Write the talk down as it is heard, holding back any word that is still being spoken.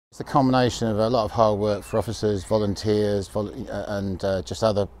It's the combination of a lot of hard work for officers, volunteers, and just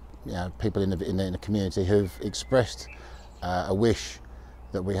other people in the community who've expressed a wish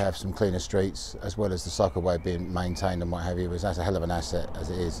that we have some cleaner streets, as well as the cycleway being maintained and what have you. That's a hell of an asset as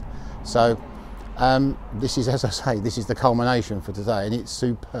it is. So this is, as I say, this is the culmination for today, and it's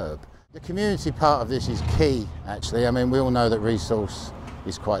superb. The community part of this is key, actually. I mean, we all know that resource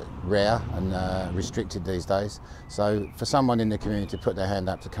is quite rare and restricted these days. So for someone in the community to put their hand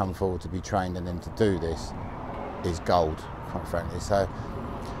up to come forward to be trained and then to do this is gold, quite frankly. So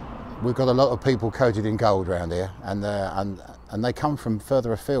we've got a lot of people coated in gold around here, and they come from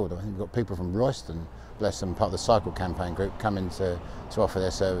further afield. I think we've got people from Royston, bless them, part of the cycle campaign group, coming to offer their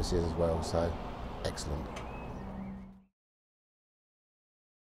services as well. So excellent.